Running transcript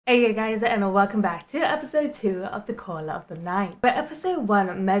Hey you guys, and welcome back to episode 2 of The Call of the Night, where episode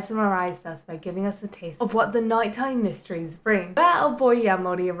 1 mesmerized us by giving us a taste of what the nighttime mysteries bring, where our boy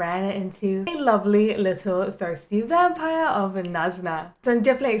Yamori ran into a lovely little thirsty vampire of Nazna. So I'm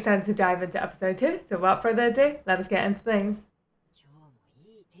definitely excited to dive into episode 2, so without further ado, let us get into things.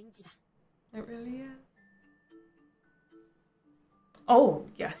 It really is. Oh,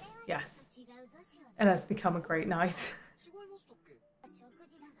 yes, yes. It has become a great night.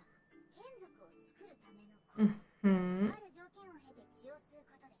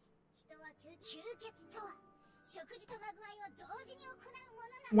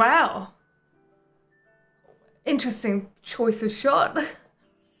 Wow. Interesting choice of shot.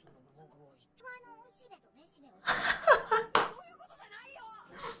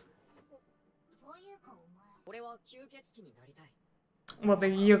 Well,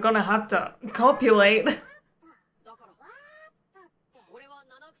 then you're gonna have to copulate.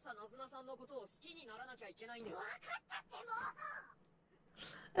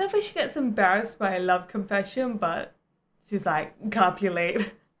 I don't think she gets embarrassed by a love confession, but she's like,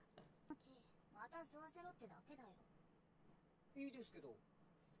 copulate.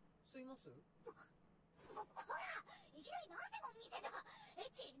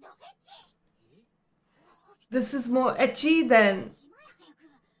 This is more ecchi than...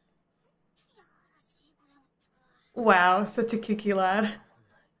 Wow, such a kicky lad.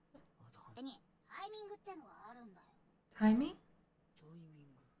 Timing?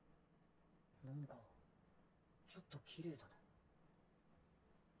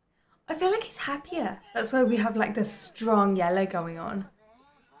 I feel like he's happier. That's why we have like this strong yellow going on.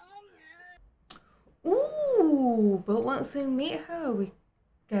 Ooh, but once we meet her, we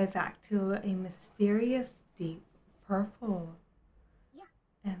go back to a mysterious deep purple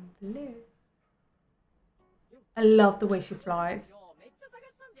and blue. I love the way she flies.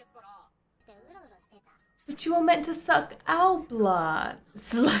 But you were meant to suck our blood.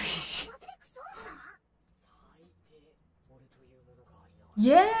 Slush.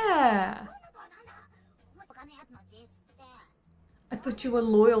 Yeah. I thought you were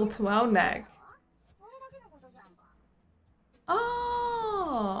loyal to our neck.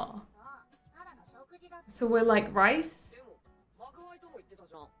 Oh. So we're like rice?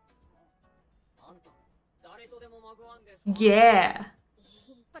 Yeah.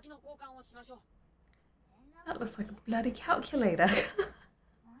 That looks like a bloody calculator.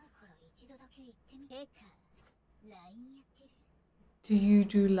 Do you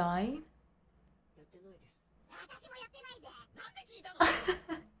do line?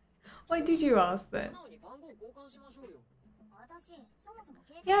 Why did you ask then?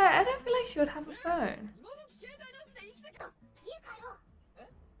 Yeah, I don't feel like she would have a phone.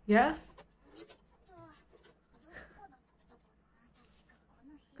 Yes?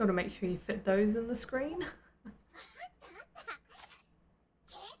 Gotta make sure you fit those in the screen.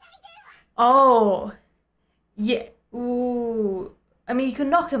 Oh, yeah. Ooh. I mean, you can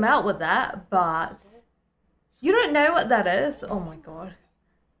knock him out with that, but you don't know what that is. Oh my god.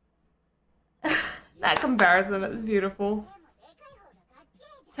 That comparison is beautiful.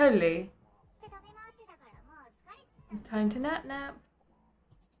 Totally. Time to nap.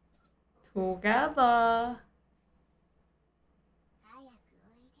 Together.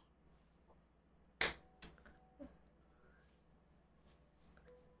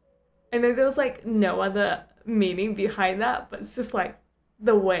 I know there was like no other meaning behind that, but it's just like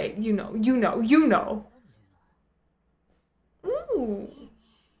the way, you know. Ooh.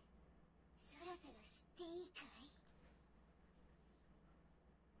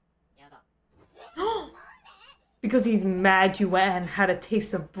 Because he's mad you went and had a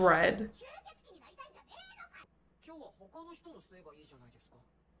taste of bread.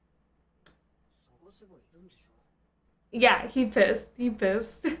 Yeah, he pissed.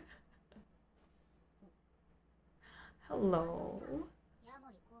 Hello.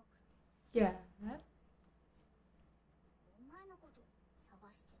 Yeah.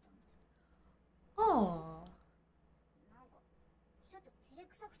 Oh.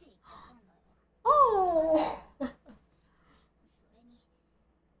 Oh.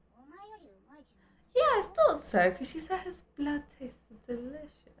 Yeah, I thought so, because she said his blood tasted delicious.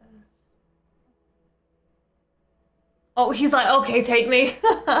 Oh, he's like, okay, take me.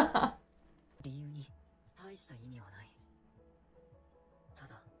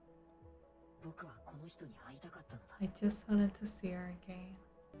 I just wanted to see her again.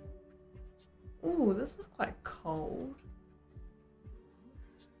 Ooh, this is quite cold.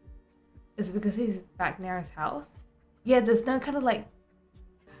 Is it because he's back near his house? Yeah, there's no kind of like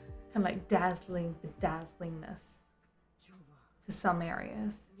dazzlingness to some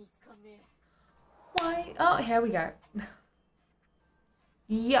areas. why? Oh, here we go.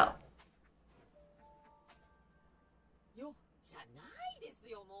 Yo.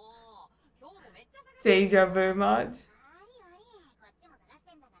 Deja vu much.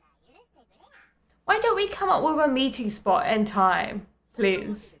 Why don't we come up with a meeting spot in time,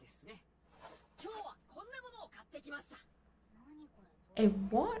 please? A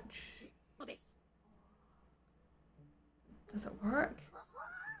watch? Does it work?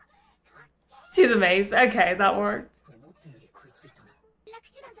 She's amazed. Okay, that worked.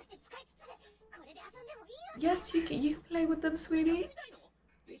 Yes, you can play with them, sweetie.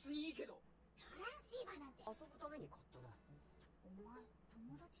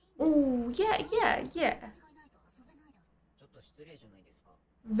 Oh, yeah.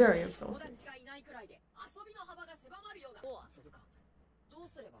 Very insulting.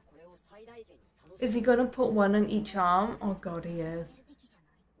 Is he gonna put one on each arm? Oh god, he is.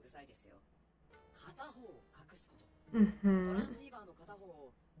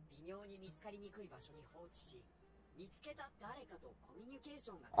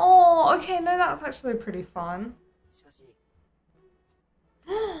 Oh, okay, no, that's actually pretty fun.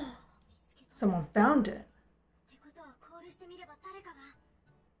 Someone found it.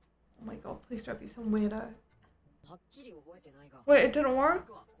 Oh my god, please don't be some weirdo. Wait, it didn't work?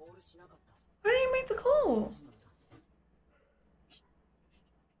 Why didn't you make the call?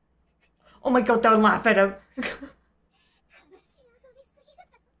 Oh my god, don't laugh at him.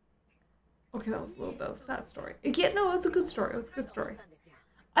 Okay, that was a little bit of a sad story. Yeah, no, it was a good story. It was a good story.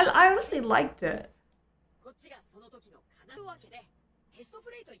 I honestly liked it.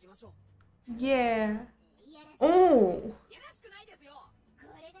 Yeah. Oh.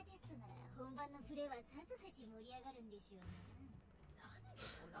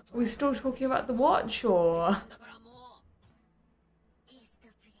 Are we still talking about the watch or?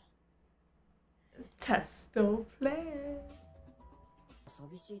 Testo play.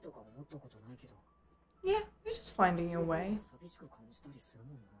 Yeah, you're just finding your way.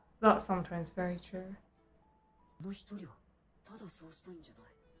 That's sometimes very true.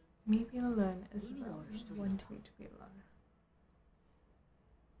 Me being alone is about wanting to be alone.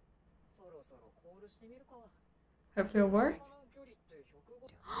 Hopefully it'll work.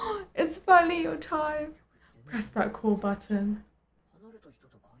 It's finally your time. Press that call button.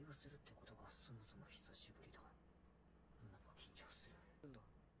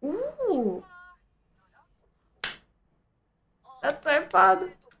 Ooh. That's so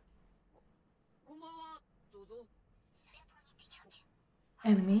fun.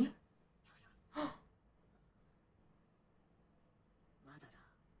 Enemy?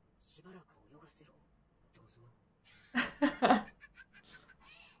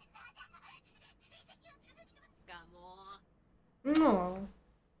 No.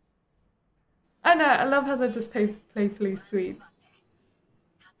 I know, I love how they're just playfully sweet.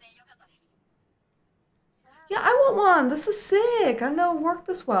 Yeah, I want one. This is sick. I know it worked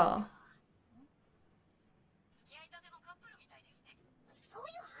this well.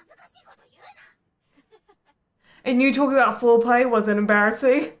 And you talking about foreplay wasn't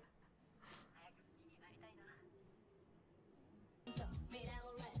embarrassing.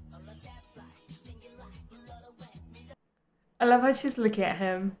 I love how she's looking at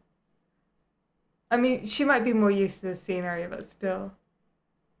him. I mean, she might be more used to the scenery, but still.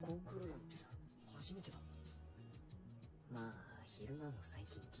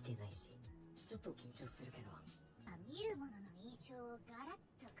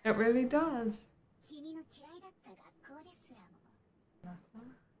 It really does.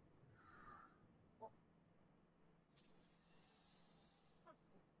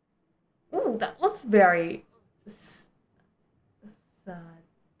 Ooh, that was very sad.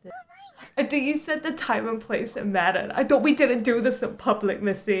 You said the time and place it mattered. I thought we didn't do this in public,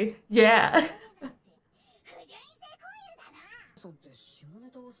 Missy. Yeah.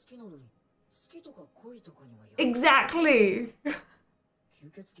 Exactly.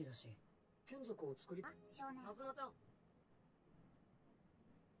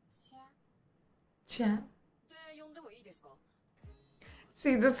 Chat.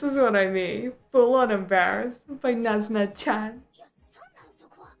 See, this is what I mean. Full on embarrassed by Nazna-chan.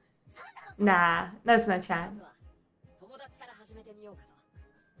 Nah, Nazna-chan.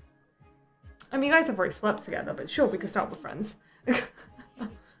 I mean, you guys have already slept together, but sure, we could start with friends.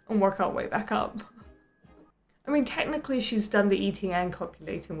 And work our way back up. I mean, technically she's done the eating and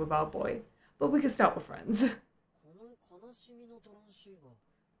copulating with our boy, but we could start with friends.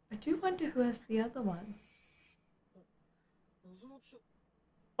 I do wonder who has the other one.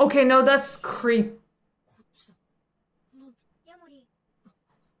 Okay, no, that's creep.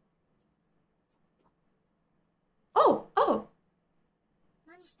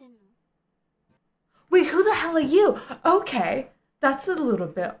 Wait, who the hell are you? Okay. That's a little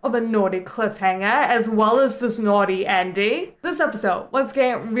bit of a naughty cliffhanger, as well as this naughty ending. This episode was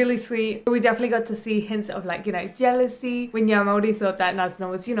getting really sweet. We definitely got to see hints of, like, you know, jealousy when Yamoru thought that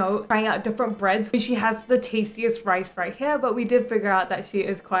Nazuna was, you know, trying out different breads. She has the tastiest rice right here, but we did figure out that she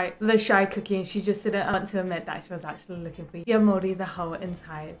is quite the shy cookie, and she just didn't want to admit that she was actually looking for Yamoru the whole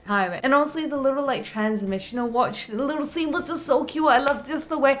entire time. And honestly, the little, like, transmissional watch, the little scene was just so cute. I loved just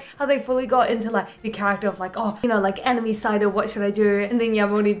the way how they fully got into, like, the character of, like, oh, you know, like, enemy side of what should I do, and then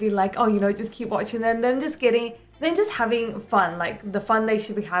Yamoru be like, oh, you know, just keep watching them just having fun, like the fun they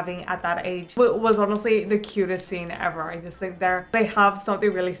should be having at that age was honestly the cutest scene ever. I just think they have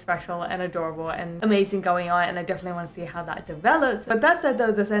something really special and adorable and amazing going on, and I definitely want to see how that develops. But that said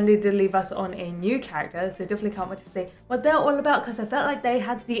though, this ending did leave us on a new character, so definitely can't wait to see what they're all about, because I felt like they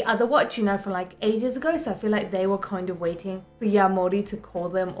had the other watch, you know, from like ages ago, so I feel like they were kind of waiting for Yamoru to call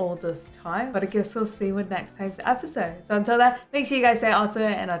them all this time. But I guess we'll see with next time's episode. So until then, make sure you guys stay awesome,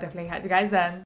 and I'll definitely catch you guys then.